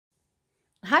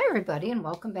Hi everybody, and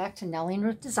welcome back to Nellie and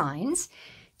Ruth Designs.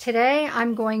 Today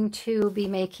I'm going to be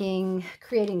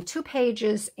creating 2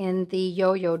 pages in the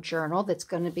yo-yo journal that's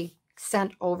going to be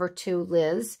sent over to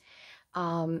Liz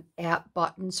at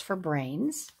Buttons for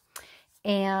Brains.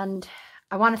 And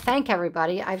I want to thank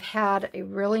everybody. I've had a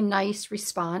really nice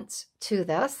response to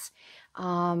this.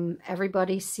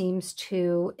 Everybody seems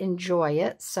to enjoy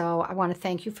it, so I want to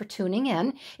thank you for tuning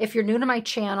in. If you're new to my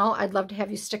channel, I'd love to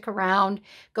have you stick around,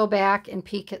 go back and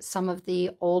peek at some of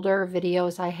the older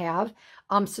videos I have.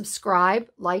 Subscribe,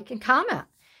 like, and comment.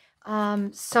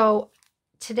 So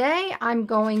today I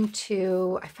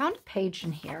found a page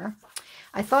in here.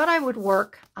 I thought I would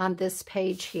work on this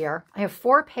page here. I have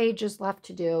 4 pages left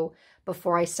to do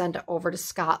before I send it over to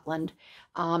Scotland.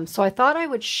 So I thought I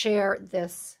would share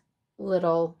this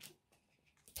little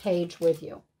page with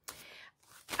you.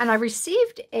 And I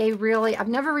received I've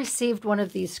never received one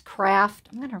of these craft.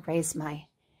 I'm going to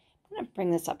bring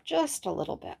this up just a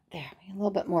little bit. There, a little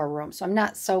bit more room so I'm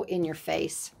not so in your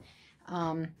face.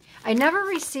 I never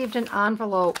received an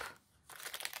envelope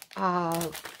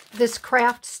this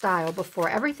craft style before.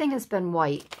 Everything has been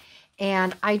white.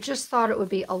 And I just thought it would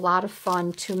be a lot of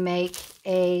fun to make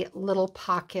a little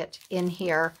pocket in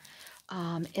here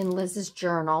in Liz's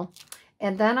journal.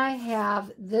 And then I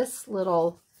have this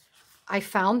I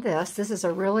found this. This is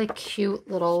a really cute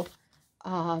little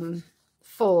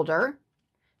folder. It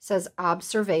says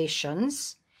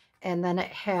observations. And then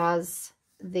it has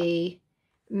the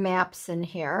maps in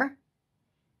here.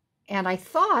 And I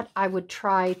thought I would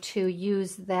try to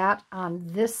use that on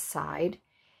this side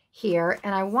here.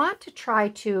 And I want to try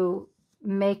to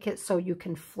make it so you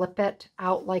can flip it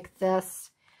out like this,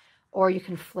 or you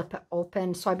can flip it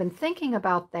open. So I've been thinking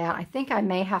about that. I think I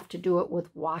may have to do it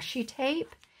with washi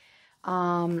tape.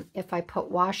 If I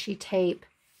put washi tape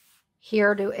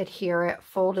here to adhere it,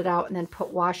 fold it out, and then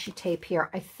put washi tape here,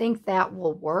 I think that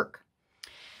will work.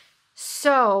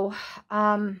 So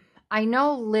I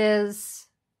know Liz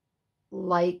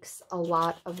likes a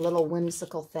lot of little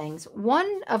whimsical things.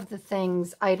 One of the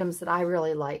items that I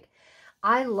really like,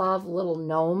 I love little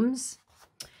gnomes.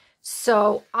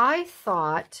 So I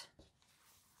thought,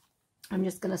 I'm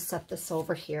just going to set this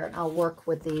over here and I'll work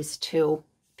with these 2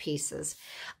 pieces.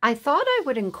 I thought I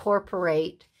would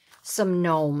incorporate some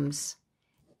gnomes.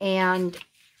 And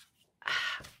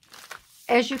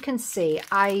as you can see,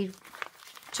 I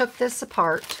took this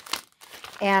apart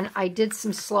and I did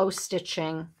some slow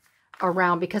stitching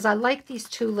around because I like these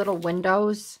 2 little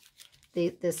windows,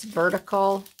 this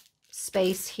vertical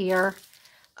space here.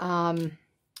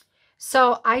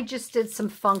 So I just did some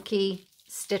funky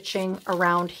stitching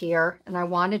around here, and I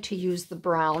wanted to use the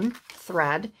brown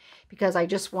thread because I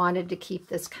just wanted to keep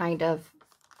this kind of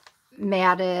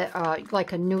matted,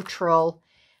 like a neutral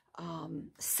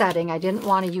setting. I didn't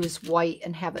want to use white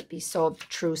and have it be so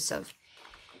obtrusive.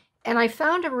 And I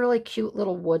found a really cute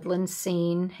little woodland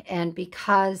scene, and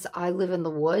because I live in the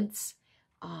woods,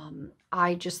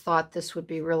 I just thought this would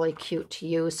be really cute to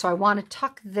use. So I want to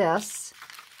tuck this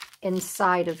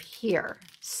inside of here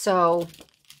so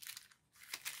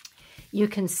you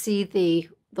can see the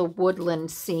woodland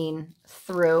scene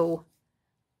through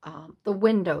the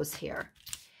windows here.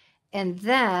 And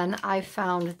then I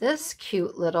found this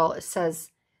cute little, it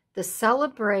says, the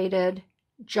celebrated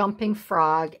jumping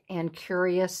frog and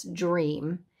curious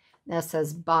dream. That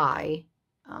says bye,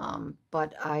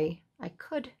 but I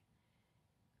could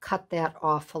cut that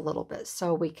off a little bit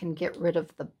so we can get rid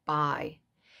of the bye.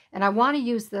 And I want to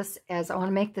use this I want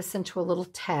to make this into a little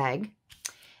tag.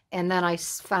 And then I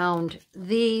found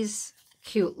these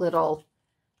cute little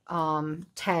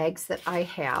tags that I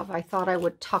have. I thought I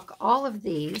would tuck all of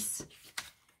these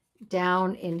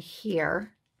down in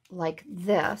here like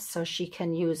this so she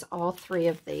can use all 3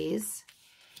 of these.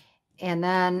 And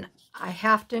then I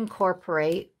have to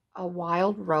incorporate a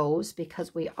wild rose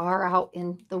because we are out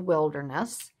in the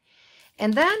wilderness.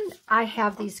 And then I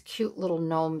have these cute little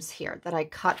gnomes here that I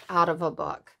cut out of a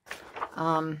book.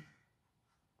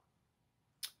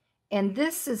 And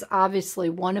this is obviously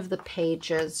one of the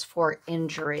pages for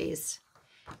injuries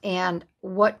and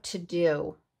what to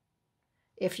do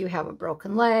if you have a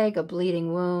broken leg, a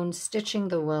bleeding wound, stitching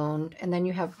the wound, and then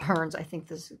you have burns. I think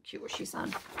this is cute what she's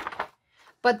on.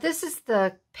 But this is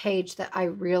the page that I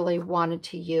really wanted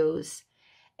to use.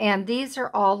 And these are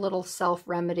all little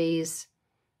self-remedies.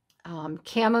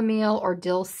 Chamomile or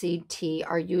dill seed tea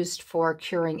are used for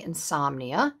curing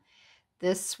insomnia.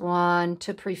 This one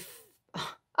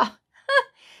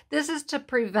this is to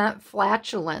prevent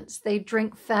flatulence. They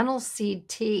drink fennel seed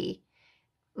tea.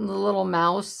 And the little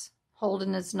mouse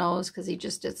holding his nose because he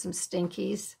just did some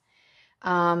stinkies.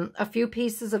 A few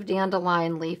pieces of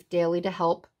dandelion leaf daily to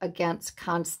help against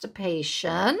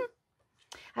constipation.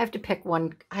 I have to pick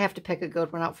one. I have to pick a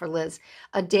good one out for Liz.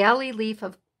 A daily leaf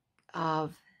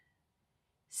of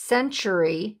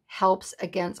century helps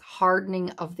against hardening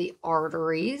of the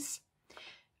arteries.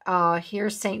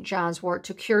 Here's St. John's wort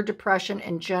to cure depression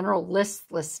and general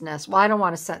listlessness. Well, I don't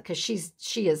want to send because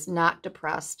she is not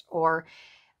depressed or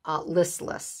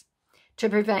listless. To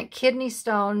prevent kidney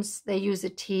stones, they use a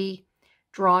tea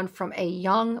drawn from a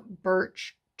young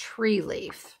birch tree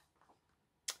leaf.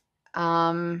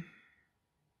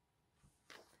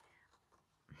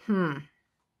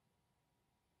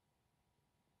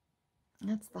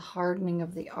 That's the hardening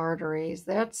of the arteries.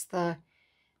 That's the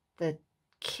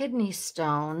kidney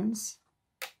stones.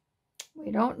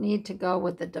 We don't need to go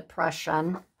with the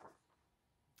depression.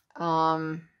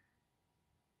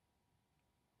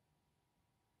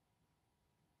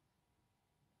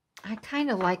 I kind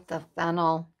of like the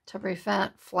fennel. To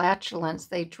prevent flatulence,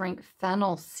 they drink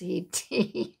fennel seed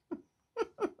tea.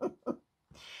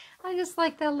 I just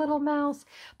like that little mouse.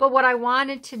 But what I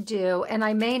wanted to do, and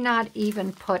I may not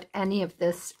even put any of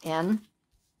this in,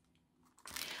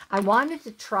 I wanted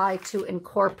to try to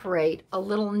incorporate a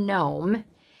little gnome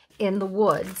in the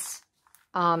woods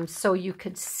so you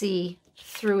could see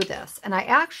through this. And I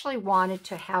actually wanted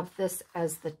to have this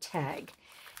as the tag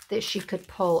that she could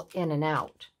pull in and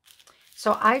out.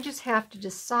 So I just have to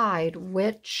decide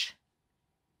which...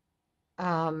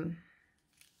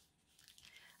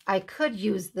 I could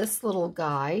use this little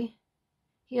guy.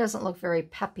 He doesn't look very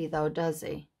peppy though, does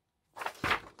he?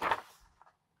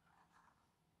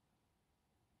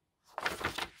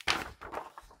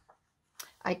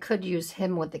 I could use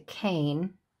him with the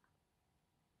cane,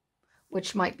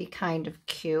 which might be kind of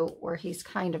cute, where he's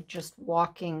kind of just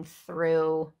walking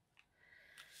through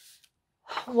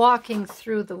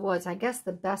the woods. I guess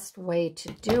the best way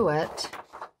to do it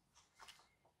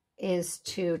is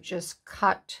to just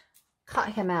cut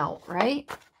him out, right?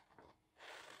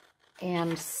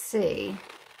 And see.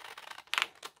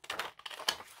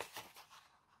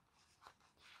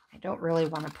 I don't really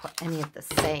want to put any of the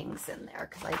sayings in there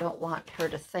because I don't want her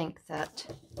to think that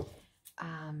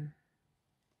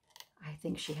I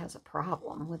think she has a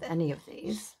problem with any of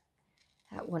these.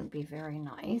 That wouldn't be very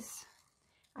nice.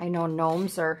 I know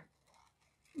gnomes are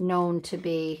known to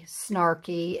be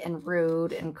snarky and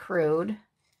rude and crude.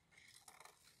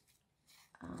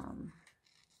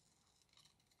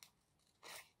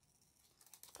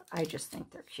 I just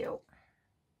think they're cute.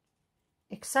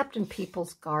 Except in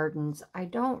people's gardens. I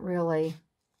don't know,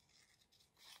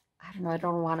 I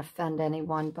don't want to offend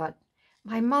anyone, but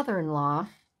my mother-in-law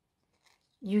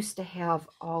used to have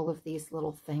all of these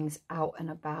little things out and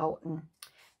about, and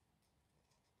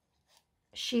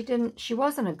she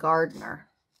wasn't a gardener,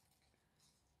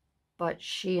 but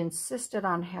she insisted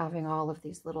on having all of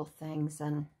these little things,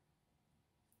 and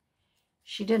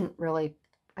she didn't really,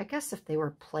 I guess if they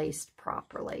were placed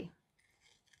properly,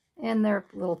 and their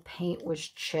little paint was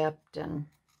chipped, and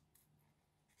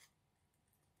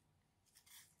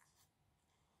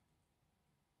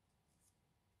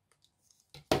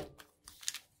all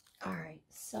right,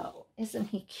 so isn't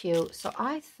he cute? So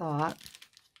I thought,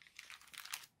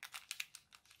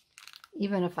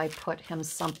 even if I put him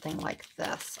something like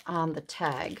this on the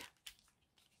tag,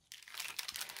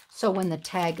 so when the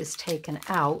tag is taken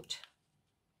out,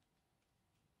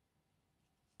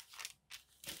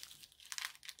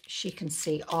 she can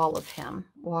see all of him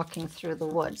walking through the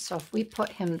woods. So if we put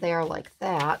him there like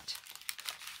that,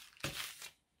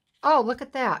 oh, look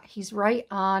at that. He's right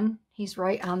on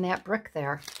that brick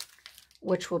there,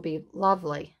 which will be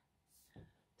lovely.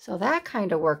 So that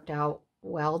kind of worked out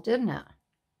well, didn't it?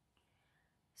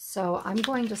 So I'm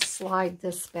going to slide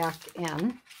this back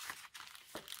in.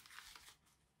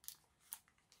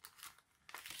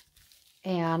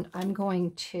 And I'm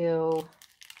going to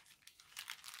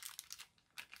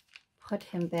put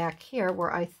him back here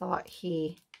where I thought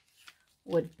he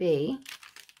would be.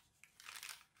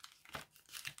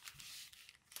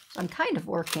 So I'm kind of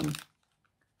working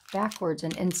backwards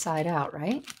and inside out,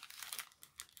 right?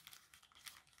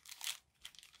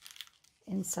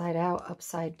 Inside out,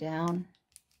 upside down.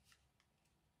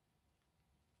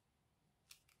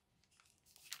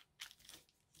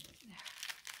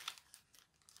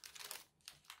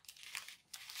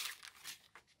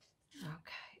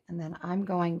 And then I'm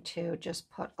going to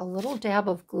just put a little dab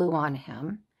of glue on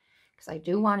him because I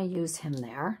do want to use him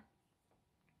there.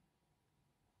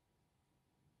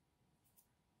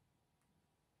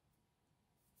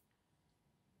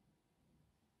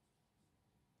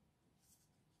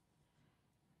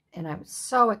 And I was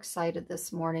so excited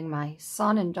this morning. My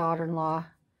son and daughter-in-law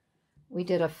we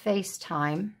did a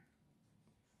FaceTime,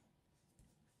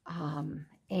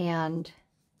 and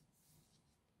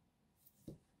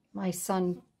my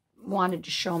son wanted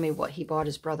to show me what he bought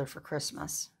his brother for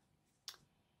Christmas.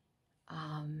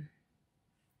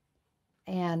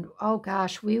 And oh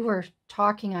gosh, we were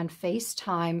talking on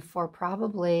FaceTime for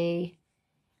probably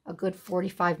a good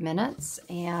 45 minutes,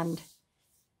 and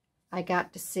I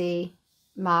got to see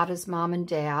Mada's mom and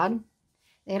dad.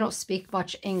 They don't speak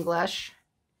much English.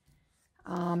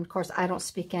 Of course, I don't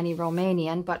speak any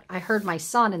Romanian, but I heard my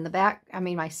son in the back. I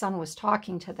mean, my son was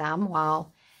talking to them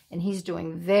and he's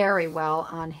doing very well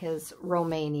on his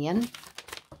Romanian,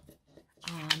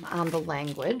 on the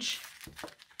language.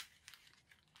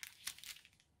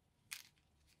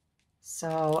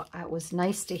 So it was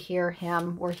nice to hear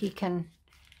him where he can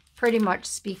pretty much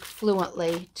speak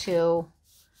fluently to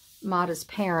Mada's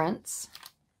parents.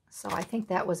 So I think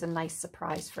that was a nice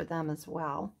surprise for them as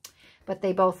well. But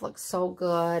they both look so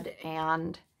good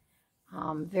and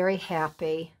very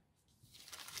happy.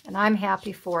 And I'm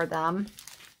happy for them.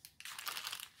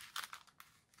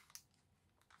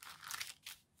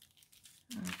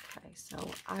 Okay,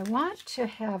 so I want to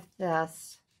have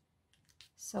this.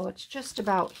 So it's just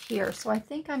about here. So I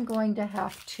think I'm going to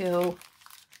have to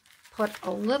put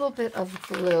a little bit of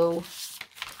glue,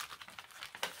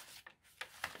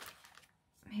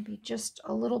 maybe just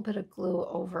a little bit of glue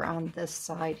over on this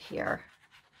side here.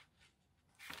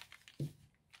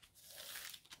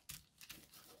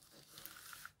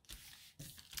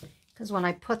 Because when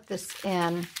I put this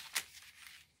in,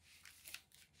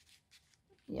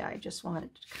 yeah, I just want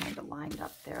it kind of lined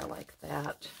up there like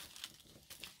that.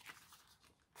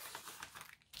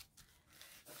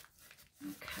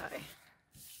 Okay.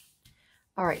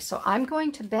 All right, so I'm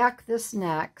going to back this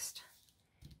next,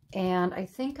 and I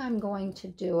think I'm going to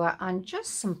do it on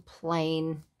just some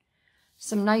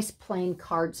nice plain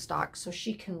cardstock so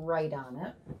she can write on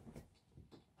it.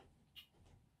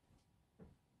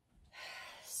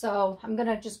 So I'm going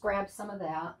to just grab some of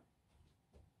that.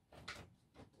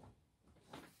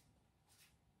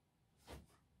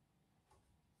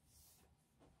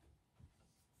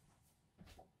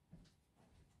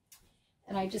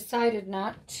 And I decided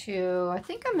not to, I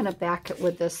think I'm going to back it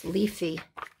with this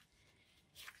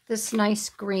nice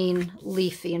green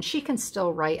leafy, and she can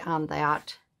still write on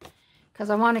that because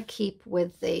I want to keep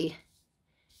with the,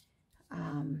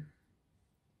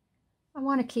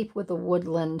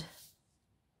 woodland.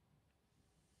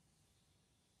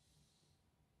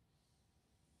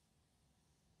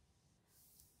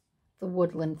 The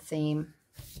woodland theme.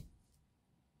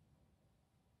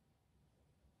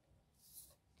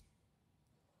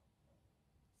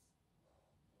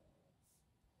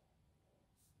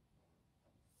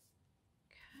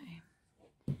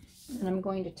 And I'm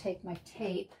going to take my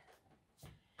tape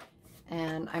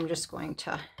and I'm just going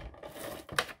to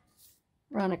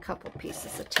run a couple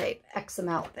pieces of tape, X them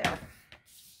out there.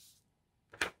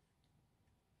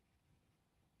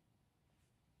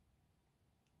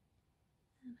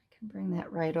 And I can bring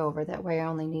that right over. That way I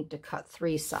only need to cut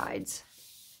 3 sides.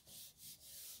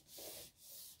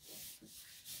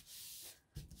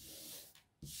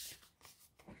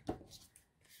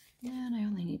 And I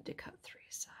only need to cut 3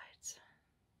 sides.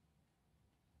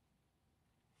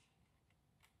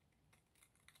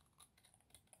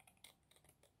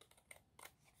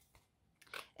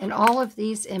 And all of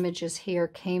these images here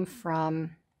came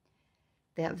from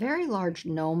that very large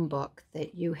gnome book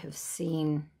that you have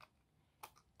seen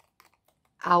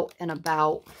out and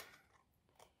about.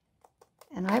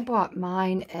 And I bought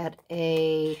mine at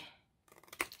a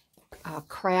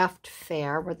craft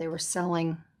fair where they were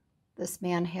selling, this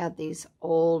man had these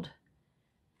old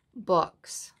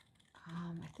books.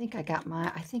 I think I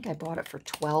bought it for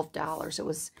 $12. It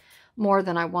was more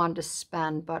than I wanted to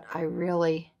spend, but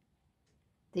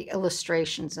the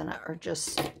illustrations in it are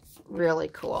just really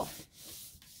cool.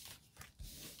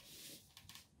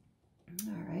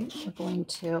 All right, we're going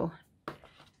to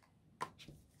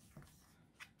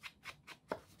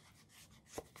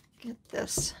get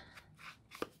this.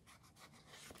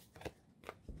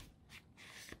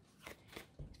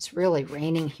 It's really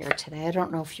raining here today. I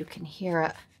don't know if you can hear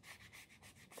it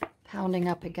pounding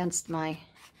up against my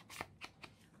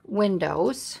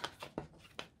windows.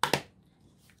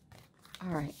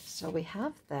 All right, so we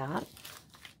have that.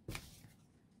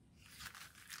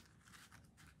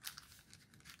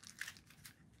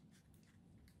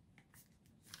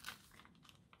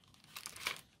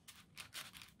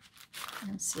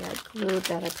 And see, I glued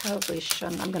that. I probably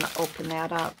shouldn't. I'm going to open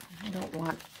that up. I don't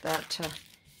want that to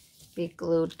be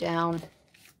glued down.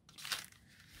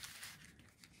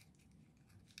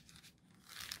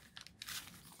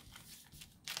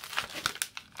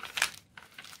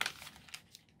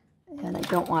 And I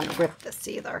don't want to rip this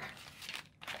either.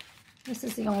 This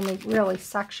is the only really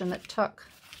section that took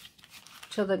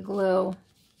to the glue.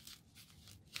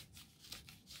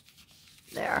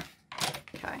 There.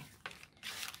 Okay.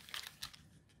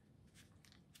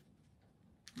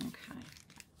 Okay.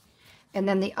 And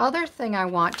then the other thing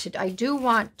I do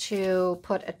want to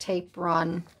put a tape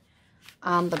run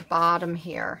on the bottom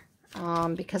here,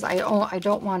 because I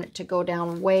don't want it to go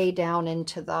down way down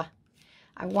into the,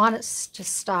 I want it to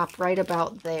stop right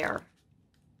about there.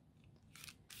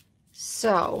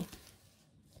 So,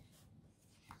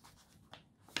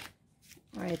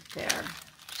 right there.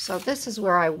 So this is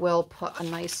where I will put a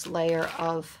nice layer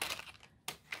of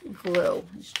glue.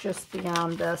 It's just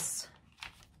beyond this.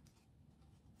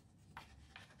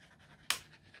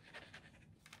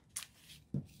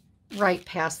 Right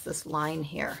past this line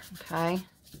here, okay?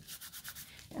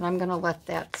 And I'm gonna let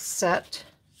that set.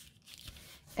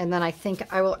 And then I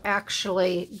think I will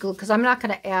actually glue, because I'm not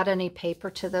gonna add any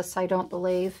paper to this, I don't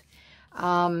believe.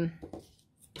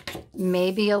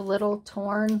 Maybe a little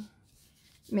torn.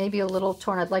 Maybe a little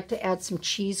torn. I'd like to add some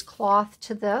cheesecloth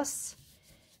to this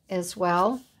as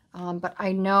well. But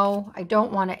I know I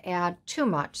don't want to add too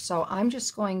much. So I'm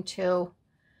just going to,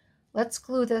 let's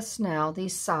glue this now,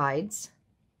 these sides.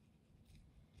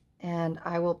 And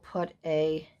I will put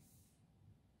a,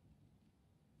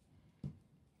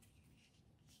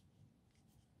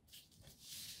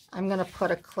 I'm going to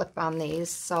put a clip on these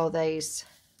so these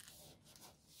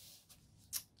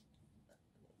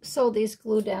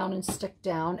glue down and stick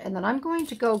down. And then I'm going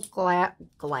to go glab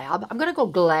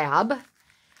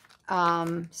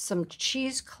some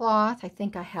cheesecloth. I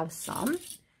think I have some.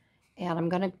 And I'm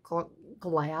going to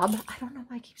glab. I don't know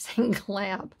why I keep saying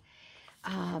glab.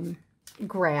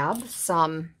 Grab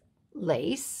some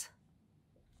lace.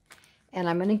 And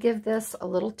I'm going to give this a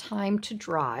little time to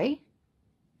dry.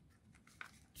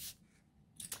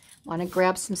 Want to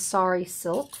grab some sari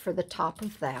silk for the top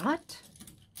of that.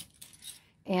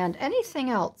 And anything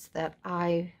else that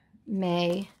I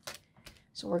may,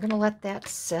 so we're going to let that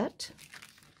sit.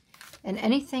 And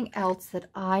anything else that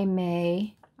I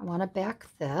want to back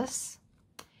this,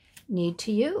 need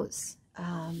to use.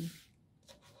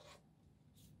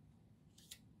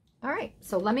 All right,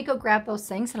 so let me go grab those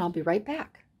things and I'll be right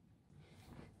back.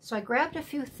 So I grabbed a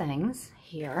few things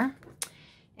here,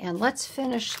 and let's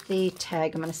finish the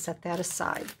tag. I'm going to set that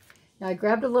aside. Now I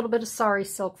grabbed a little bit of sari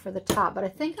silk for the top, but I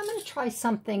think I'm going to try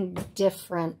something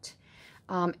different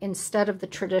instead of the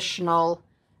traditional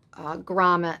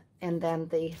grommet and then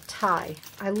the tie.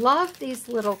 I love these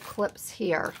little clips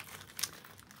here,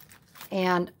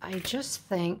 and I just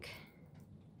think,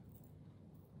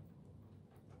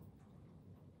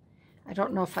 I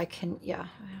don't know if I can, yeah,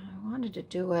 I wanted to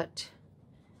do it,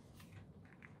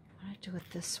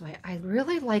 this way. I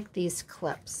really like these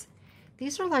clips.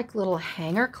 These are like little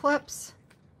hanger clips,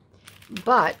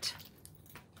 but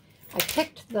I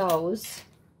picked those,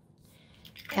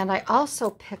 and I also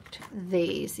picked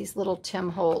these little Tim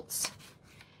Holtz,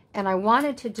 and I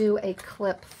wanted to do a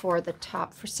clip for the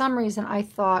top. For some reason, I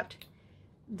thought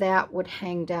that would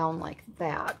hang down like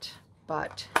that,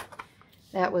 but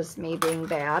that was me being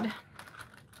bad.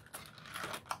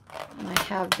 And I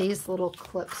have these little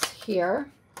clips here.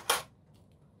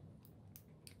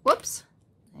 Whoops.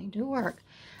 They do work.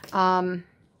 And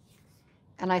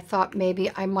I thought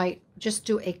maybe I might just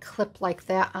do a clip like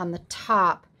that on the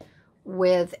top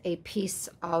with a piece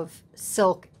of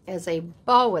silk as a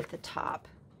bow at the top.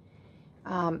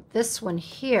 This one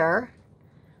here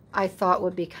I thought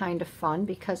would be kind of fun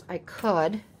because I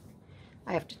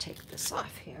have to take this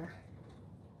off here.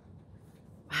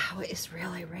 Wow, it is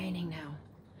really raining now.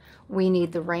 We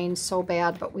need the rain so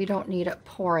bad, but we don't need it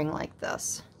pouring like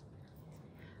this.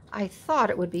 I thought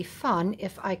it would be fun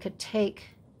if I could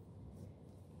take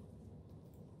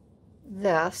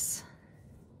this,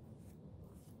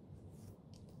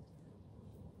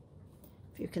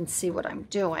 if you can see what I'm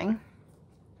doing,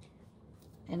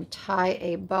 and tie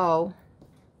a bow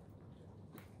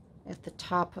at the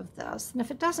top of this. And if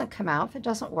it doesn't come out, if it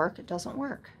doesn't work, it doesn't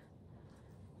work.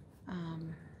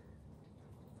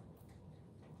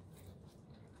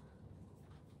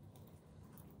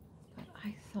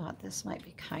 I thought this might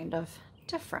be kind of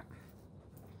different.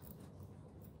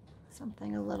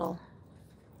 Something a little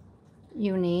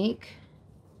unique.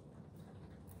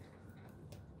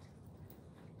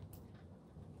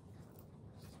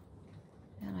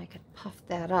 And I could puff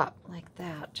that up like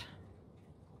that.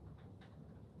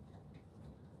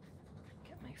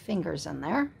 Get my fingers in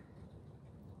there.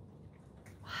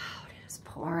 Wow, it is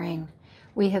pouring.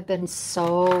 We have been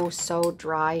so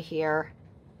dry here.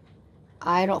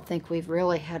 I don't think we've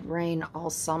really had rain all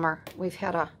summer. We've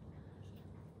had a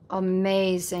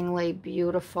amazingly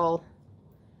beautiful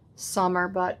summer,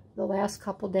 but the last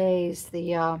couple days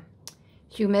the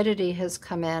humidity has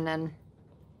come in, and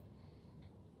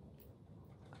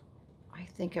I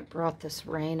think it brought this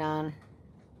rain on.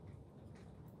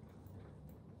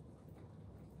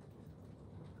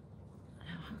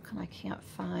 Now, how come I can't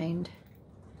find?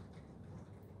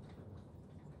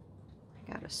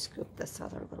 I gotta scoop this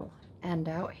other little end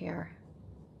out here.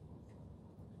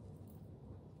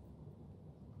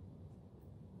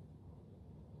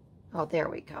 Oh, there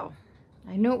we go.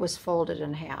 I knew it was folded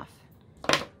in half.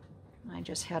 I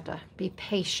just had to be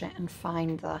patient and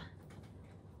find the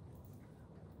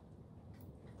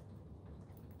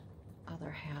other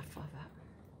half of it.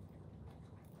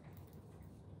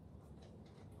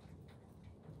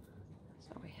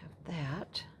 So we have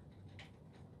that.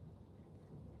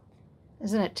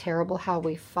 Isn't it terrible how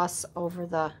we fuss over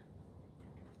the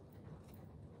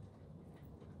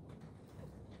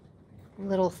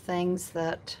little things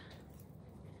that,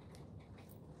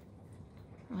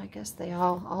 well, I guess they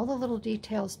all the little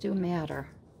details do matter.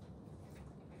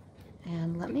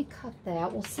 And let me cut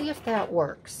that. We'll see if that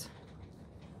works.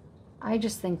 I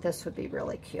just think this would be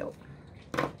really cute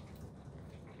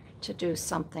to do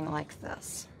something like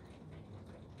this.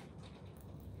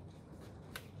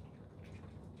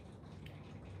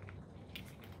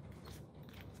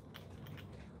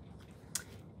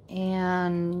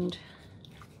 And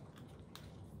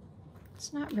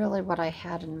it's not really what I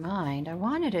had in mind. I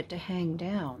wanted it to hang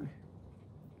down.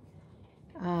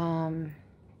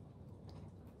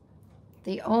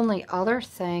 The only other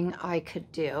thing I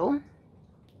could do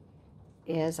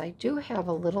is I do have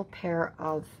a little pair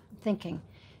of, thinking,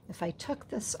 if I took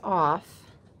this off,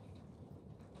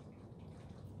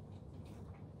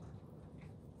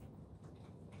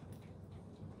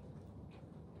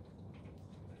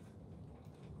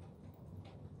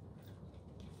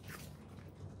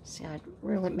 see, I'd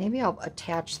really, maybe I'll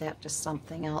attach that to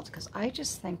something else, because I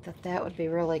just think that that would be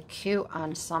really cute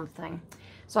on something.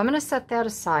 So I'm going to set that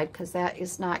aside, because that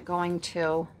is not going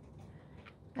to,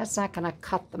 that's not going to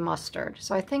cut the mustard.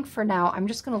 So I think for now, I'm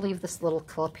just going to leave this little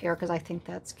clip here, because I think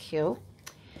that's cute.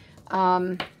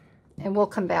 And we'll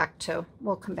come back to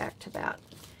that.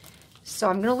 So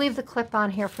I'm going to leave the clip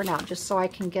on here for now, just so I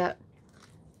can get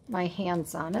my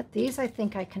hands on it. These I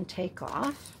think I can take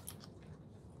off.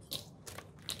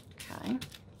 Okay.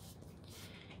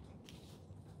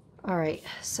 All right,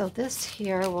 so this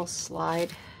here will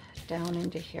slide down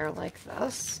into here like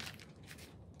this.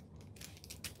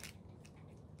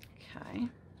 Okay.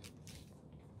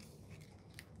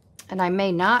 And I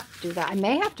may not do that. I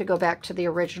may have to go back to the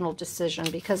original decision,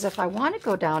 because if I want to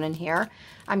go down in here,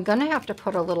 I'm going to have to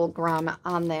put a little grommet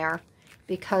on there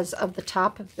because of the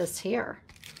top of this here.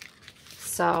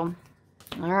 So,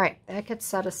 all right, that gets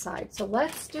set aside. So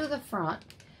let's do the front.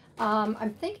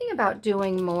 I'm thinking about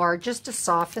doing more just to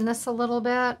soften this a little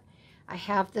bit. I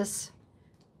have this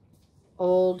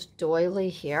old doily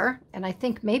here, and I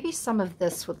think maybe some of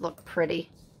this would look pretty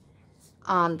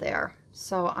on there.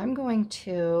 So I'm going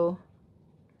to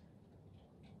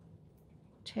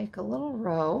take a little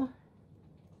row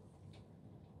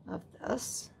of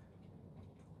this.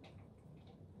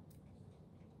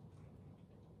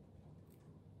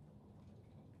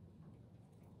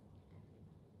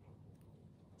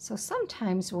 So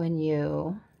sometimes when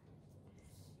you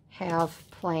have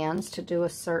plans to do a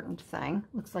certain thing,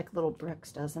 looks like little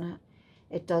bricks, doesn't it?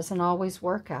 It doesn't always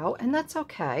work out, and that's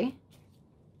okay.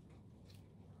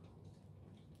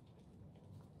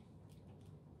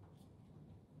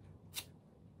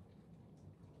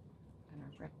 I'm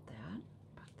going to rip that,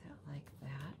 put that like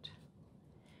that.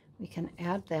 We can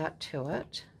add that to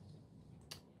it.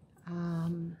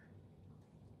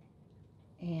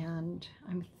 And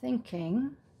I'm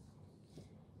thinking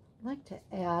I'd like to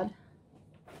add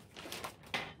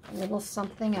a little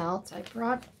something else. I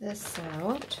brought this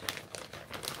out,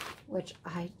 which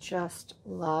I just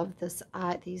love.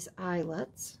 These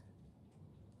eyelets.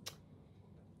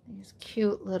 These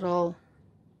cute little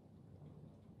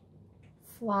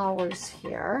flowers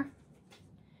here.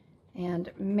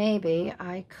 And maybe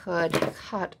I could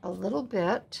cut a little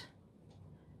bit.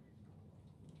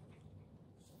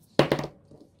 I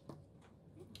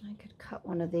could cut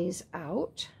one of these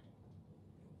out.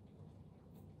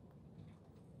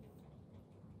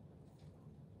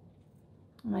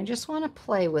 And I just want to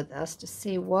play with this to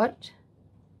see what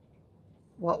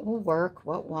will work,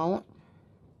 what won't.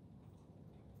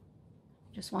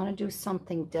 Just want to do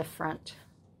something different.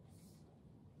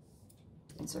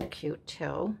 These are cute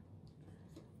too.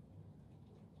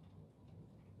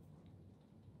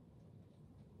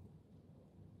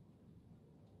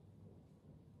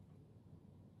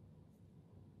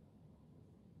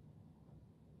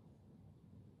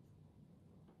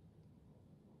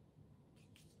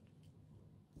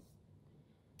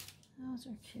 Those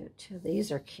are cute too.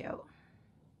 These are cute.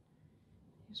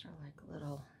 These are like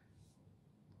little,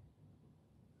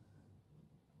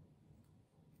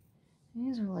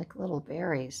 these are like little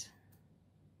berries.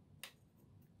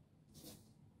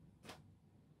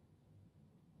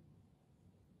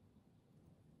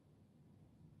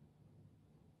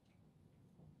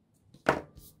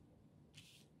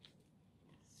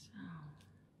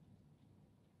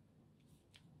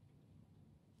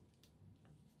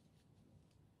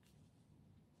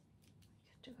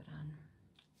 Do it on.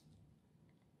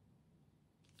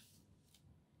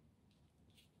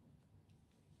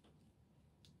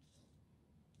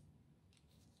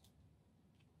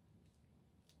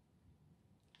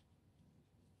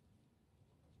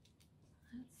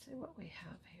 Let's see what we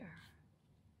have here.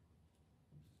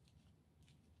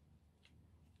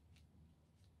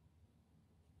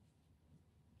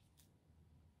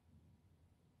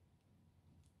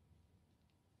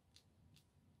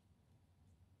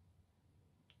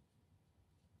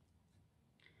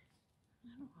 I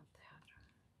don't want that.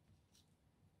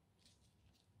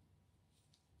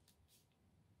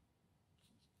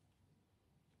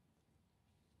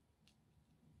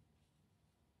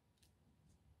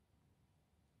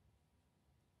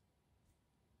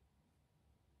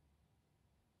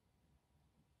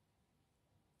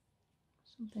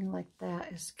 Something like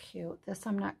that is cute. This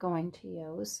I'm not going to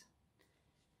use.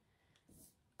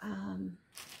 And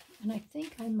I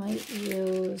think I might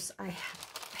use, I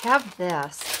have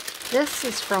this. This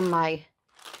is from my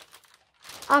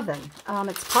oven.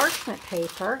 It's parchment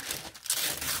paper.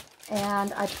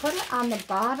 And I put it on the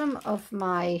bottom of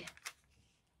my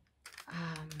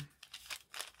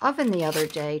oven the other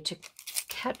day to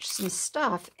catch some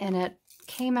stuff. And it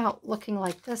came out looking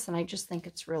like this. And I just think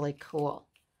it's really cool.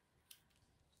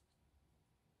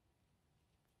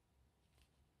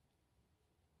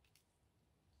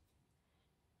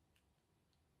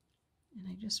 And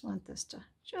I just want this to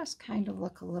just kind of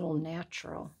look a little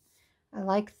natural. I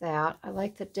like that. I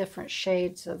like the different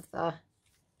shades of the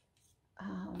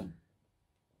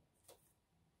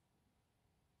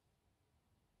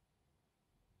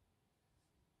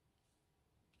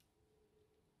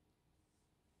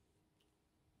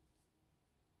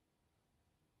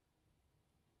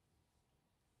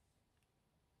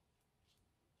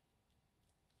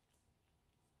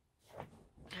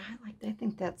I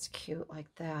think that's cute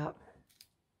like that.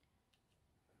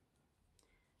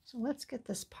 So let's get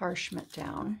this parchment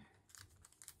down.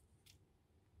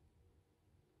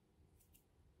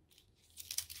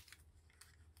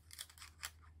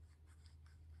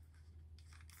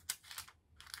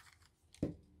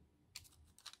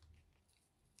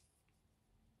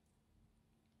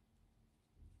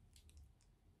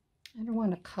 I don't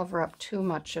want to cover up too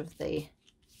much of the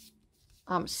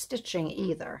stitching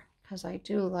either, because I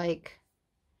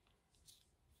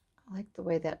like the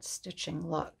way that stitching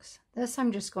looks. This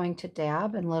I'm just going to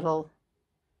dab in little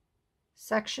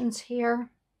sections here.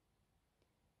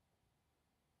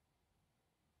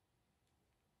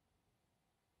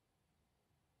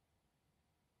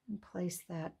 And place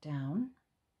that down.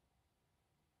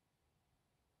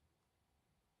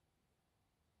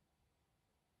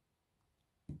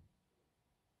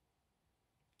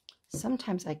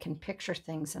 Sometimes I can picture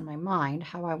things in my mind,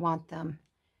 how I want them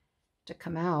to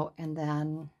come out, and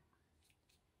then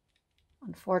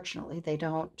unfortunately they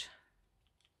don't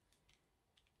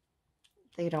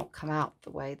come out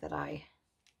the way that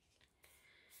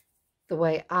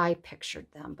I pictured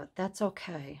them, but that's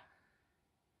okay.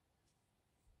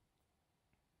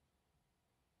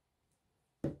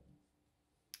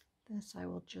 This I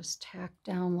will just tack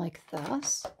down like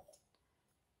this.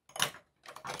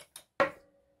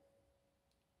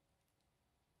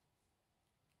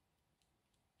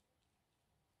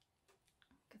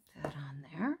 Get that on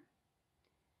there.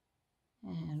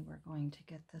 And we're going to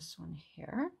get this one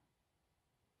here.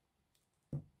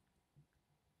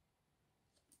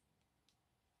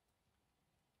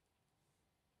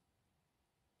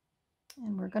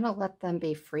 And we're going to let them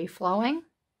be free-flowing.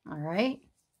 All right.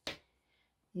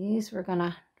 These we're going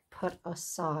to put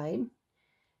aside.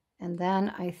 And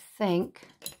then I think,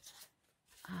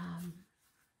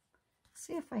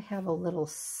 see if I have a little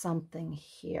something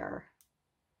here.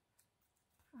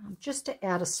 Just to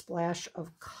add a splash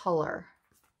of color.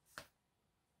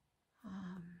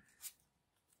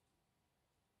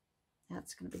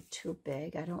 That's going to be too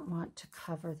big. I don't want to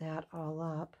cover that all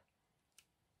up.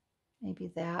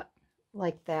 Maybe that,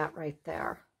 like that right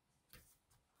there.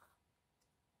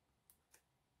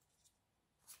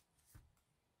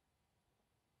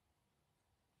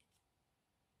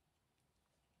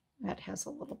 That has a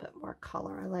little bit more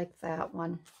color. I like that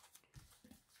one.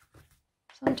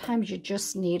 Sometimes you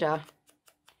just need a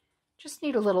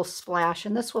little splash,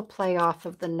 and this will play off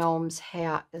of the gnome's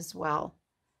hat as well.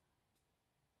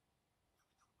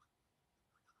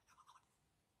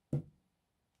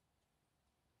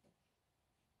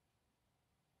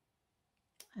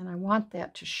 And I want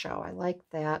that to show. I like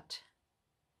that.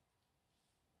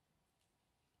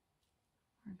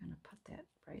 We're going to put that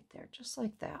right there, just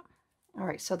like that. All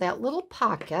right, so that little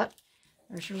pocket,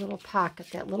 there's your little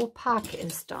pocket. That little pocket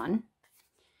is done.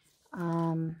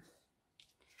 And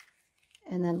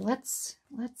then let's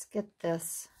get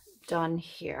this done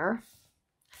here.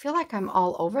 I feel like I'm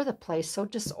all over the place, so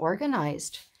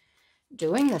disorganized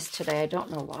doing this today. I don't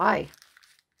know why.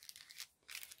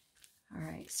 All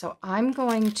right, so I'm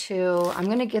going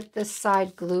to get this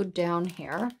side glued down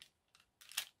here.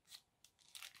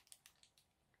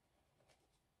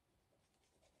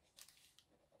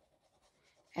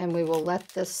 And we will let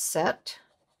this set.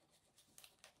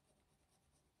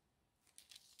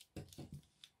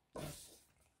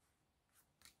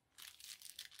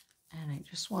 And I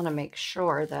just want to make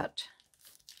sure that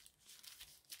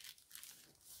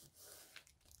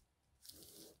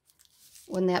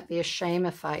wouldn't that be a shame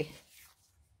if I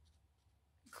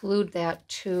glued that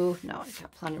too, no, I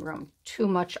got plenty of room, too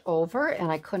much over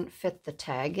and I couldn't fit the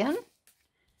tag in.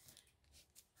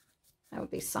 That would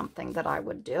be something that I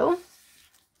would do.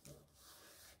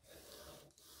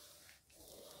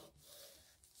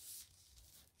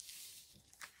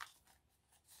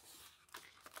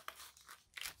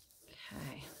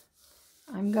 Okay,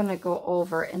 I'm going to go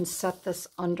over and set this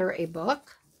under a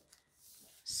book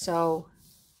so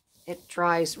it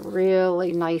dries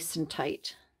really nice and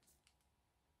tight.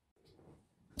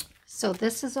 So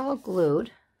this is all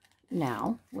glued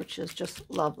now, which is just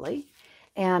lovely.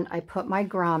 And I put my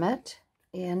grommet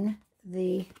in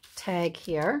the tag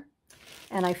here.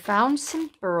 And I found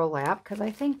some burlap, because I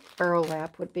think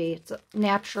burlap would be, it's a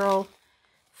natural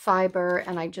fiber,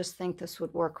 and I just think this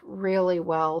would work really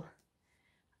well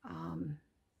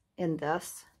in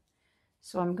this.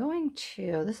 So I'm going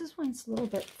to, this is one's a little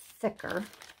bit thicker.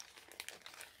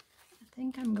 I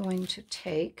think I'm going to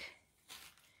take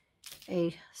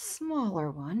a smaller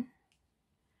one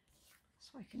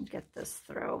so I can get this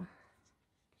through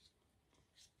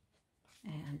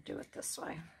and do it this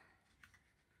way.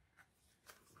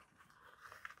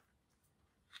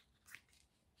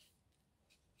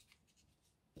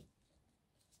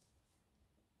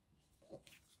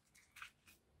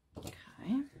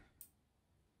 Okay.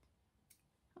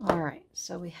 All right,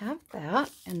 so we have that,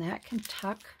 and that can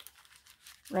tuck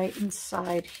right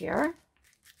inside here.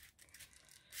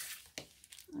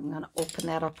 I'm going to open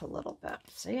that up a little bit.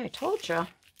 See, I told you.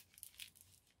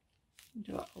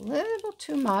 Do a little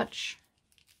too much.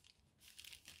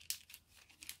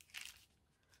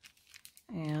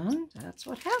 And that's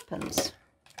what happens.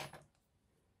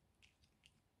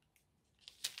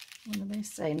 What do they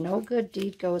say? No good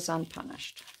deed goes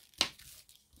unpunished.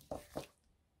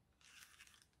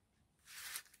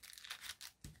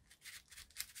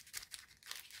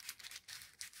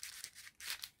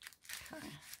 Okay.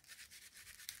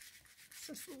 This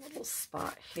is a little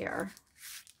spot here.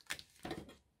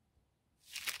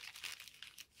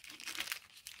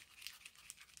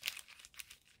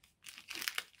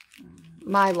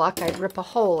 My luck, I'd rip a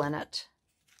hole in it.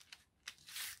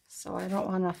 So I don't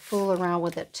want to fool around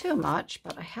with it too much,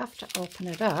 but I have to open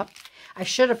it up. I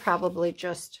should have probably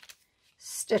just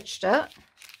stitched it,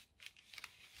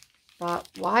 but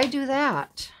why do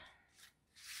that?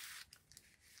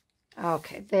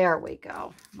 Okay, there we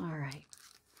go. All right.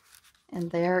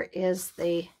 And there is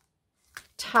the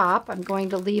top. I'm going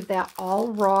to leave that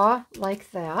all raw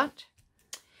like that.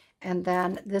 And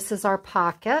then this is our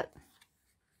pocket.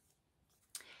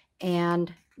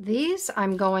 And these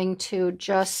I'm going to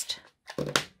just,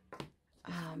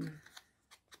 I'm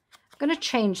going to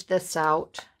change this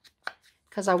out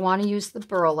because I want to use the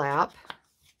burlap.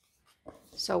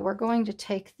 So we're going to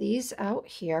take these out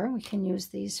here. We can use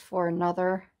these for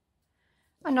another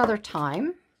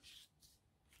time.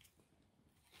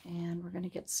 And we're going to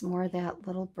get some more of that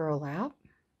little burlap.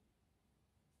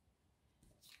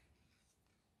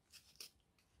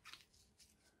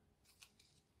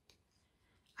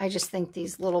 I just think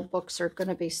these little books are going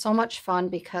to be so much fun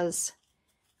because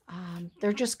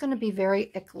they're just going to be very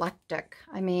eclectic.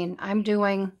 I mean, I'm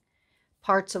doing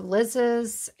parts of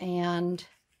Liz's, and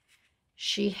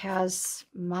she has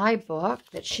my book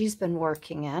that she's been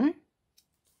working in.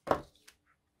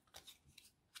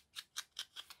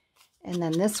 And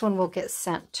then this one will get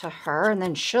sent to her, and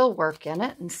then she'll work in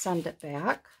it and send it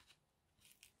back.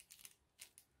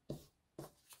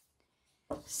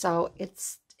 So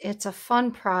it's a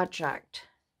fun project.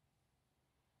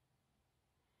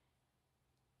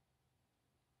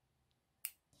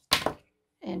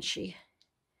 and she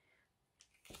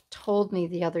told me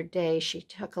the other day she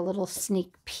took a little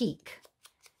sneak peek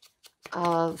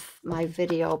of my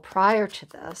video prior to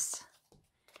this.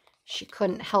 She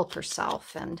couldn't help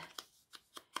herself, and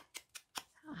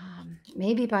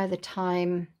maybe by the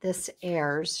time this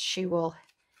airs, she will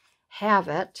have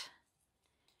it,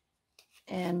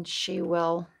 and she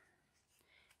will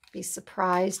be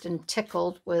surprised and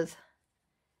tickled with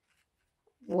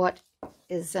what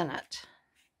is in it.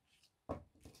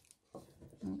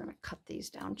 I'm going to cut these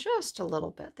down just a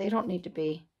little bit. They don't need to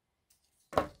be.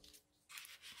 I'm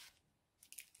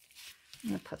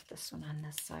going to put this one on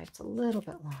this side. It's a little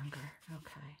bit longer.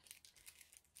 Okay.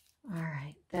 All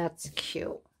right. That's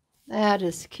cute. That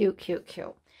is cute, cute,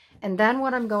 cute. And then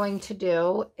what I'm going to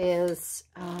do is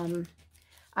I'm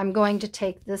going to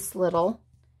take this little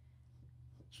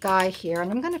guy here, and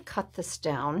I'm going to cut this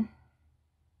down. I'm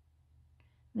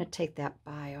going to take that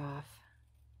bie off.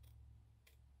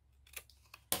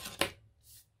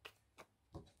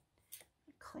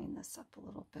 Clean this up a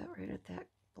little bit right at that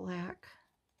black.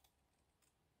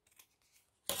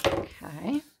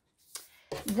 Okay.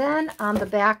 Then on the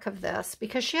back of this,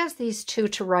 because she has these two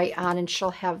to write on and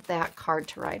she'll have that card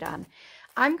to write on,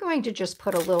 I'm going to just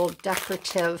put a little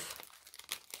decorative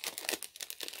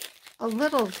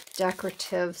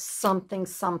something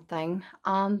something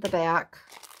on the back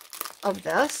of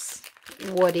this,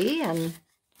 Woody, and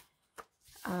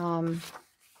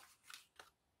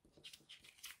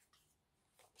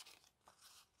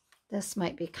this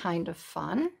might be kind of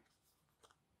fun.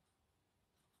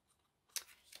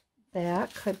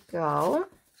 That could go.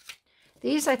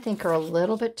 These I think are a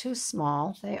little bit too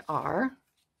small. They are.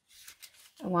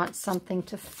 I want something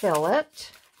to fill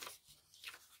it.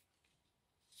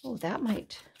 Oh, that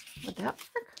might, would that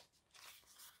work?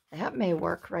 That may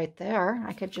work right there.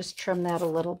 I could just trim that a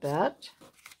little bit.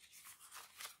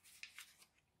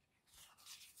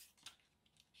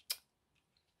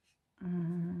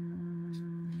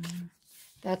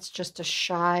 That's just a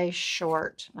shy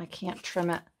short. I can't trim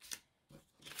it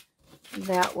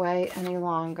that way any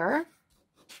longer.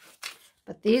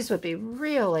 But these would be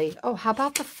really, oh, how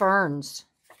about the ferns?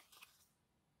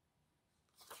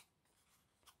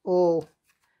 Oh,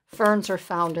 ferns are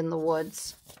found in the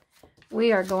woods.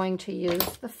 We are going to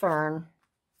use the fern.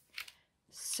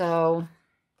 So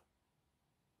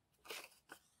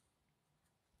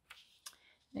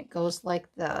it goes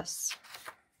like this.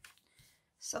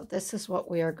 So this is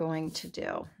what we are going to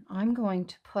do. I'm going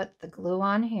to put the glue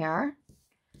on here.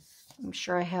 I'm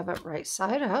sure I have it right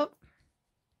side up.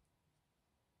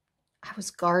 I was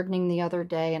gardening the other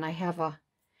day, and I have a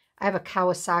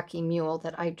Kawasaki mule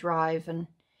that I drive and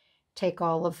take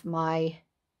all of my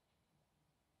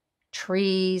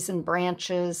trees and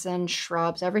branches and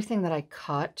shrubs, everything that I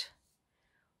cut,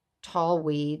 tall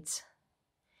weeds,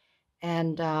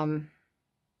 and the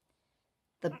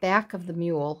back of the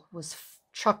mule was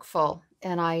chock full,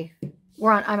 and I'm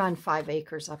on 5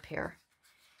 acres up here,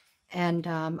 and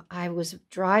I was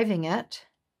driving it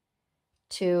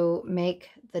to make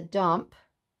the dump,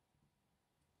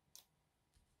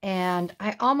 and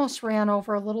I almost ran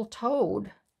over a little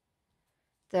toad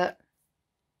that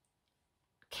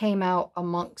came out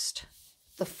amongst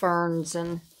the ferns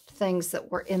and things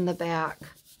that were in the back.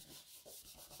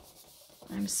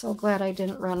 I'm so glad I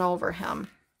didn't run over him.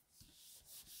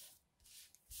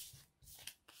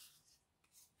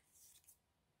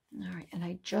 All right, and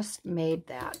I just made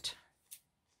that.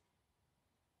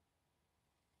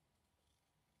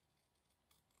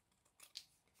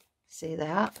 See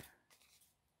that?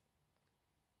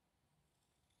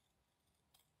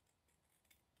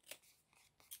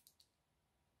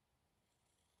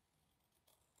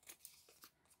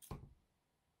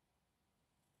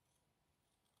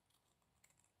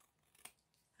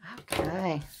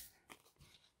 Okay.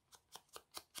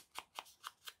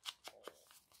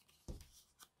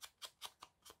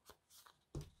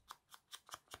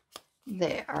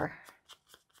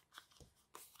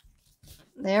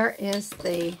 There is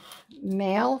the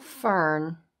male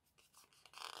fern.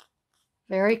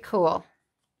 Very cool.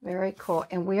 Very cool.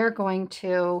 And we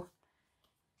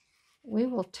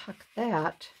will tuck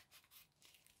that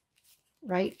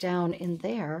right down in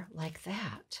there like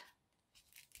that.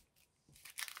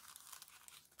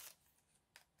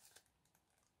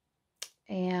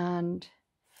 And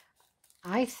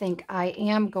I think I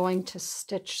am going to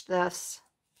stitch this,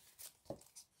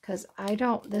 because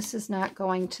this is not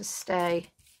going to stay.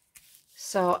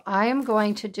 So I am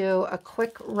going to do a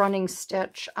quick running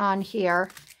stitch on here,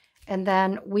 and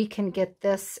then we can get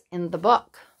this in the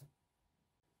book.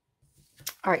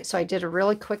 All right, so I did a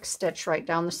really quick stitch right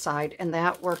down the side, and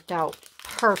that worked out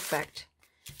perfect.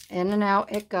 In and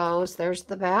out it goes. There's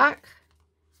the back.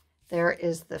 There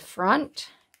is the front.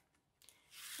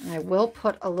 And I will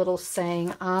put a little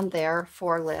saying on there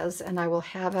for Liz, and I will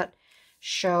have it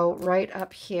show right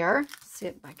up here. See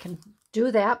if I can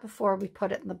do that before we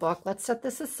put it in the book. Let's set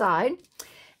this aside,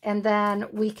 and then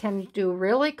we can do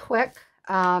really quick.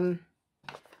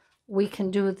 We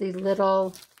can do the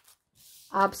little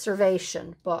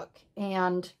observation book,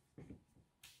 and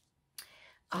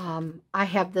I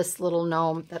have this little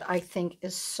gnome that I think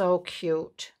is so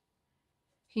cute.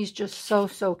 He's just so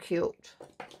cute.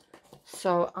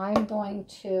 So I'm going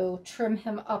to trim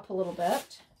him up a little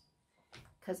bit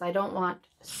because I don't want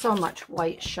so much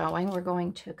white showing. We're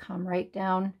going to come right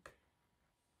down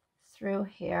through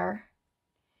here.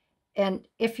 And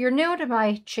if you're new to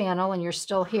my channel and you're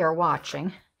still here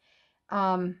watching,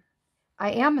 I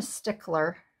am a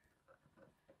stickler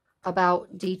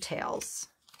about details.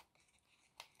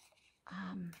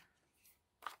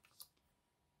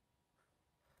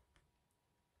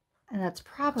 And that's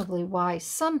probably why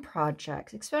some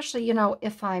projects, especially, you know,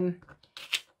 if I'm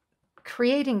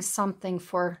creating something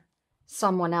for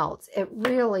someone else, it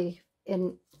really,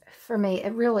 for me,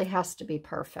 it really has to be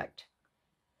perfect.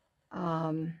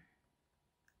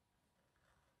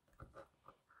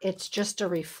 It's just a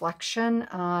reflection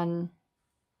on,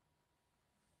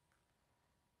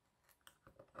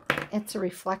 it's a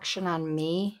reflection on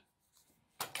me.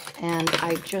 And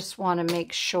I just want to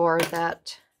make sure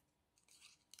that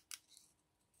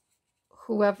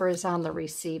whoever is on the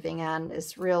receiving end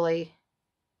is really,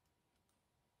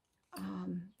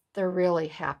 they're really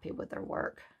happy with their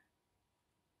work,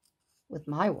 with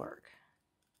my work,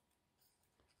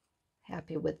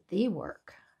 happy with the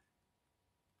work.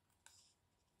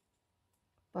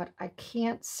 But I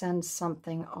can't send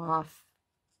something off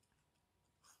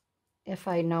if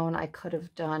I'd known I could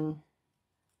have done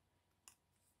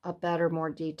a better, more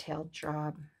detailed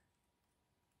job.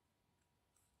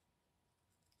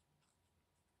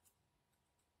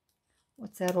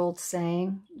 What's that old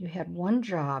saying? You had one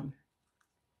job.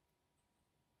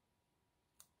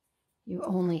 You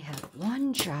only had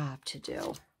one job to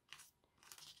do.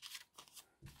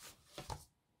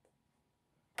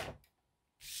 Okay,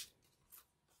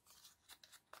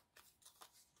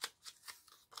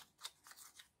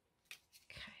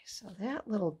 so that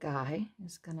little guy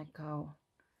is going to go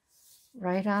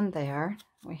right on there.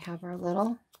 We have our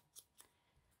little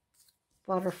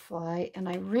butterfly, and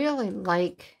I really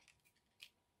like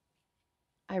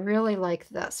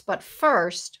this. But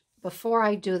first, before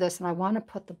I do this, and I want to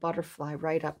put the butterfly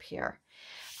right up here,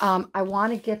 I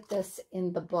want to get this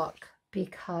in the book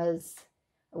because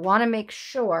I want to make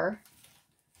sure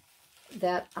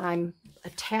that I'm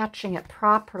attaching it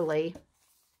properly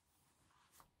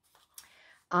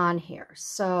on here.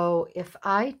 So if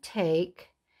I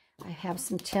have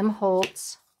some Tim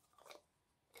Holtz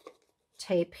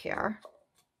tape here,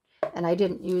 and I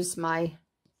didn't use my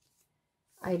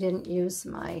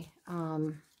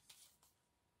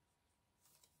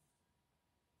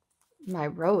my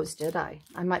rose, did I?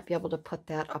 I might be able to put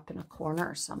that up in a corner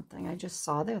or something. I just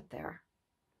saw that there.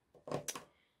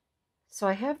 So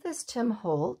I have this Tim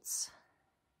Holtz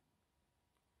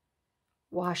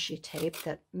washi tape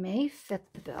that may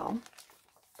fit the bill.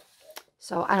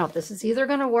 So I don't know if this is either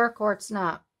going to work or it's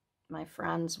not, my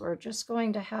friends. We're just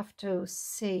going to have to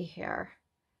see here.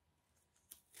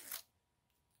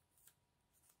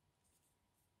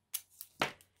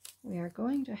 We are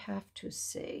going to have to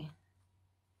see.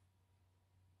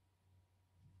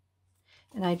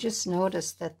 And I just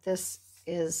noticed that this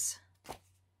is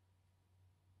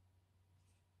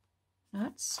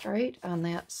not straight on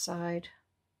that side.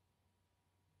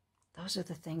 Those are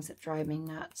the things that drive me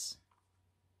nuts.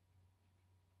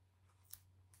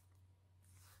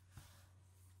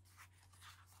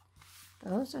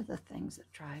 Those are the things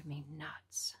that drive me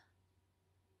nuts.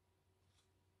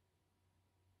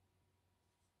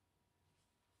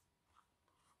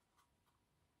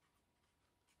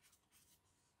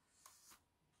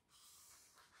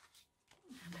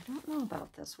 And I don't know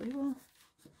about this. We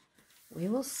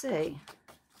will see. Okay,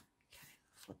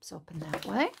 flips open that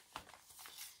way.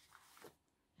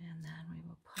 And then we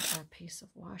will put our piece of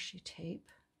washi tape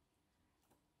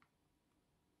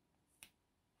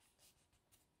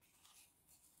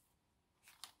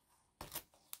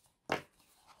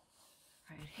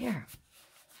right here.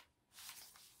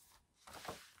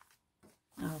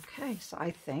 Okay, so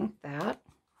I think that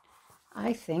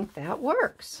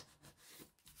works.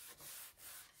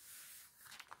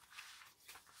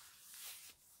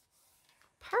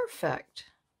 Perfect.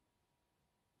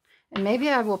 And maybe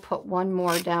I will put one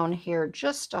more down here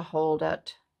just to hold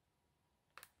it.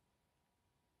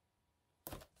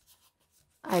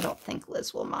 I don't think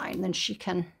Liz will mind. Then she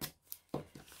can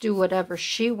do whatever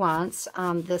she wants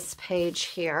on this page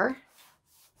here.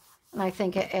 And I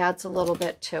think it adds a little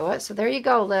bit to it. So there you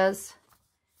go, Liz.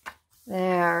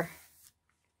 There.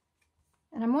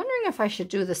 And I'm wondering if I should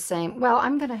do the same. Well,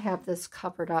 I'm going to have this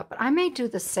covered up, but I may do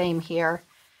the same here,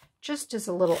 just as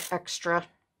a little extra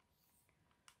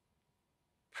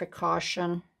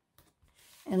precaution.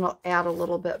 And I'll add a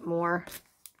little bit more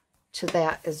to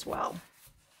that as well.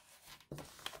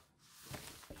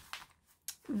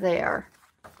 There.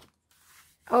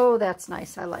 Oh, that's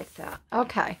nice. I like that.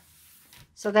 Okay.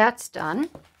 So that's done.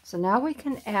 So now we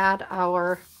can add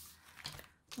we're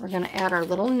going to add our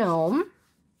little gnome.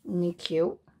 Isn't he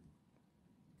cute?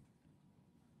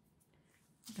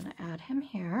 I'm going to add him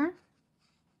here.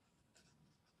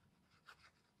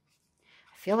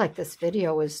 I feel like this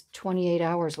video is 28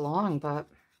 hours long, but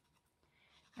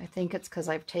I think it's because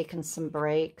I've taken some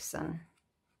breaks and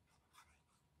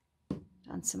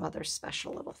done some other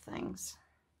special little things.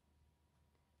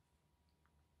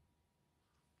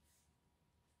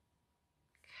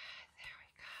 Okay, there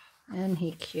we go. Isn't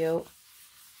he cute?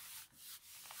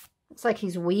 Looks like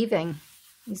he's weaving.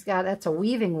 That's a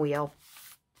weaving wheel.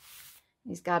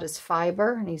 He's got his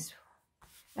fiber, and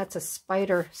that's a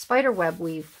spider web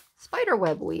weave. Spider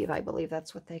web weave, I believe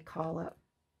that's what they call it.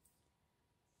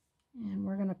 And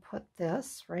we're going to put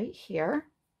this right here.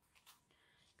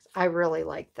 I really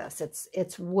like this.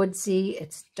 It's woodsy,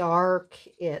 it's dark,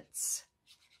 it's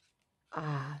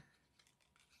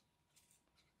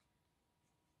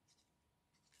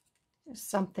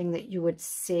something that you would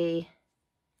see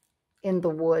in the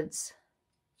woods.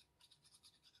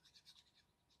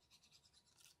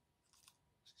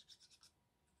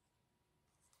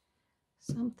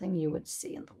 Something you would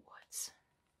see in the woods.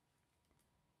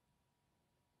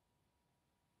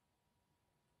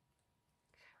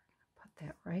 Put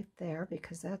that right there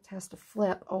because that has to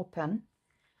flip open.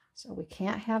 So we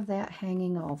can't have that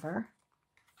hanging over.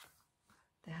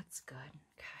 That's good.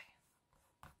 Okay.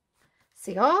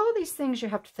 See, all these things you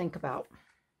have to think about.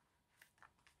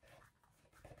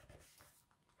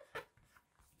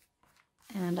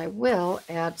 And I will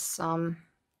add some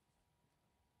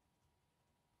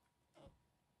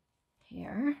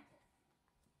here.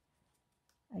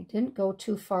 I didn't go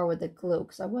too far with the glue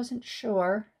because I wasn't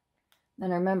sure.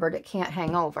 Then I remembered it can't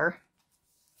hang over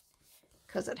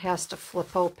because it has to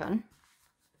flip open.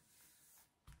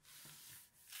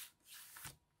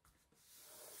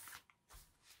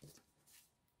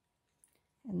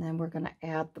 And then we're going to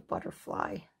add the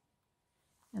butterfly.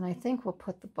 And I think we'll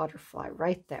put the butterfly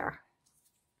right there.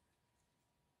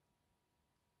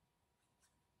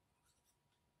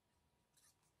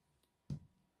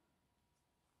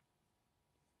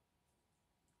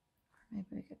 Maybe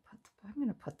we could I'm going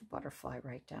to put the butterfly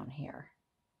right down here.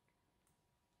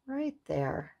 Right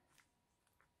there.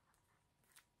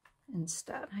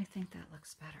 Instead, I think that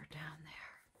looks better down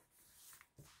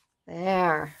there.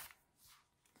 There.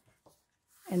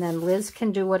 And then Liz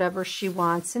can do whatever she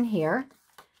wants in here.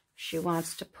 She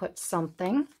wants to put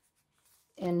something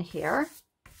in here.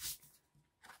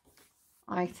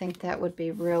 I think that would be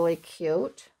really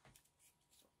cute.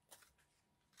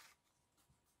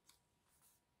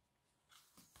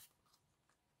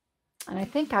 And I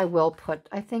think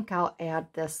I'll add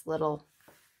this little,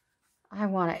 I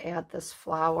want to add this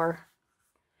flower.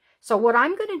 So what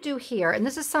I'm going to do here, and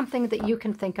this is something that you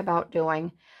can think about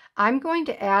doing, I'm going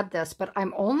to add this, but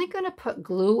I'm only going to put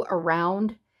glue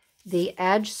around the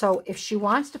edge. So if she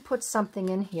wants to put something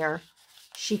in here,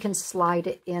 she can slide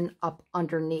it in up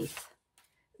underneath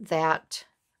that,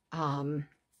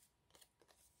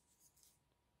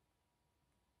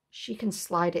 she can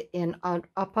slide it in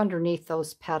up underneath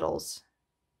those petals.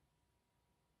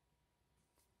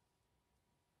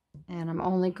 And I'm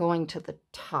only going to the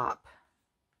top.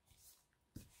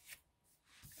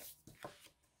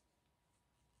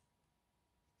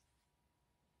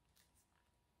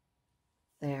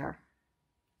 There.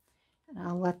 And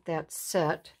I'll let that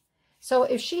sit. So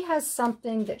if she has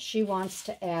something that she wants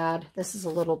to add, this is a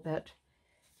little bit,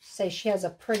 say she has a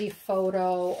pretty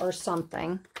photo or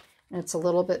something, and it's a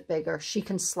little bit bigger, she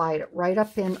can slide it right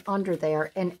up in under there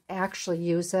and actually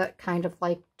use it kind of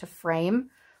like to frame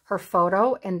her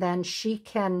photo. And then she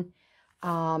can,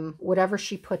 whatever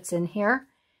she puts in here,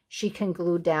 she can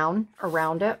glue down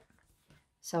around it.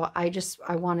 So I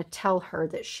want to tell her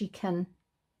that she can,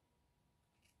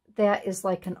 that is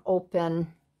like an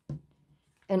open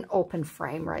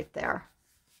frame right there.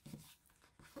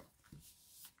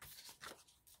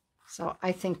 So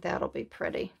I think that'll be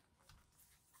pretty.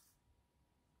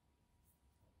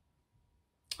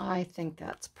 I think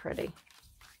that's pretty.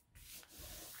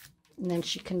 And then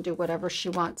she can do whatever she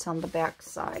wants on the back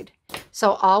side.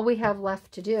 So all we have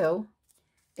left to do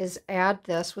is add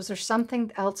this. Was there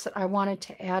something else that I wanted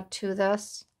to add to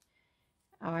this?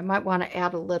 Oh, I might want to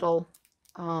add a little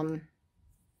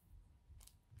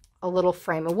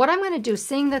frame. And what I'm going to do,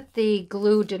 seeing that the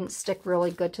glue didn't stick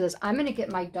really good to this, I'm going to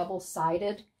get my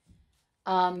double-sided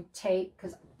tape,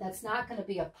 because that's not going to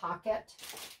be a pocket.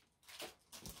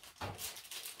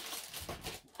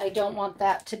 I don't want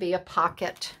that to be a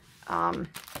pocket. Or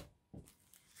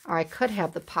I could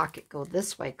have the pocket go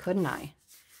this way, couldn't I?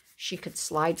 She could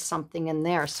slide something in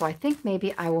there. So I think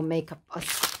maybe I will make a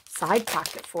side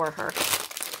pocket for her.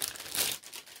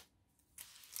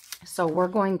 So we're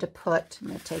going to put, I'm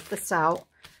going to take this out.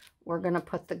 We're going to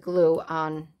put the glue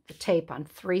on the tape on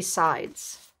 3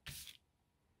 sides.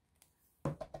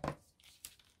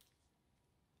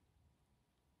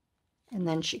 And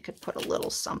then she could put a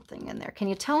little something in there. Can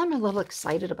you tell I'm a little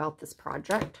excited about this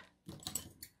project?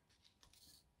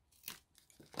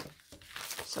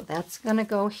 So that's going to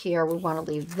go here. We want to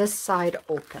leave this side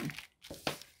open.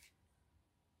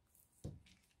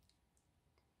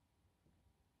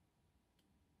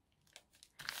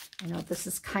 I know this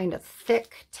is kind of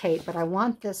thick tape, but I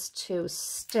want this to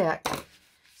stick.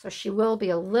 So she will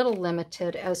be a little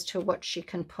limited as to what she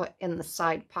can put in the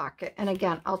side pocket. And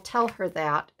again, I'll tell her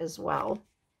that as well.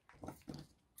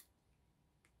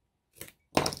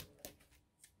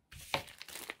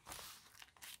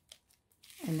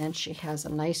 And then she'll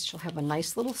have a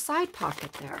nice little side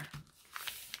pocket there.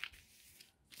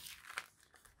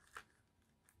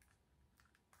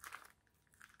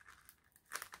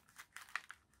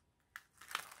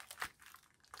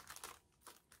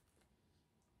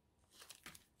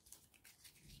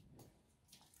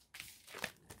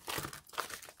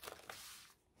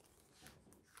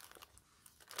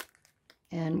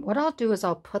 And what I'll do is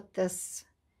I'll put this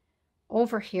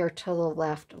over here to the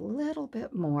left a little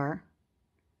bit more.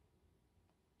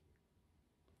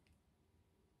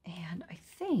 And I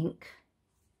think,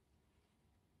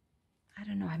 I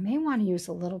don't know, I may want to use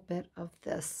a little bit of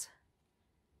this.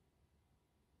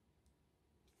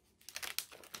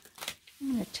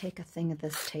 I'm going to take a thing of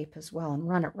this tape as well and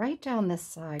run it right down this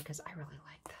side because I really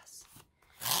like this.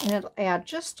 And it'll add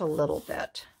just a little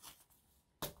bit.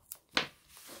 There.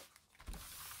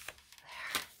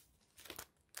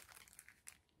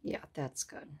 Yeah, that's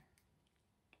good.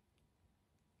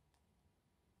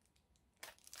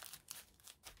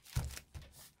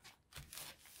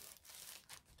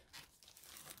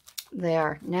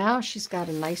 There. Now she's got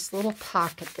a nice little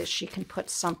pocket that she can put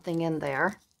something in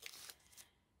there.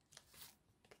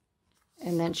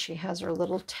 And then she has her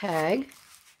little tag.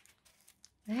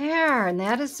 There, and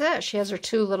that is it. She has her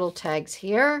 2 little tags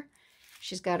here.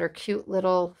 She's got her cute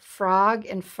little frog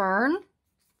and fern.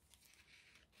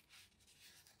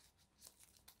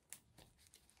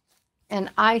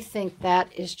 And I think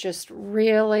that is just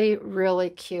really, really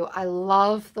cute. I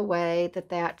love the way that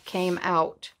that came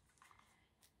out.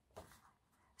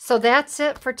 So that's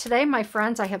it for today, my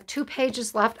friends. I have 2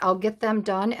 pages left. I'll get them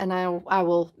done, and I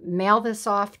will mail this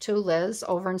off to Liz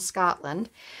over in Scotland.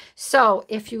 So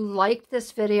if you liked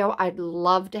this video, I'd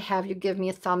love to have you give me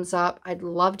a thumbs up. I'd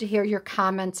love to hear your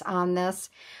comments on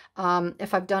this.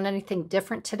 If I've done anything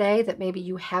different today that maybe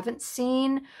you haven't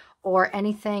seen, or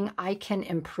anything I can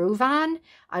improve on,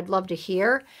 I'd love to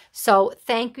hear. So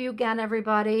thank you again,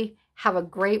 everybody. Have a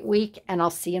great week, and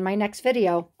I'll see you in my next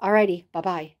video. Alrighty,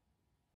 bye-bye.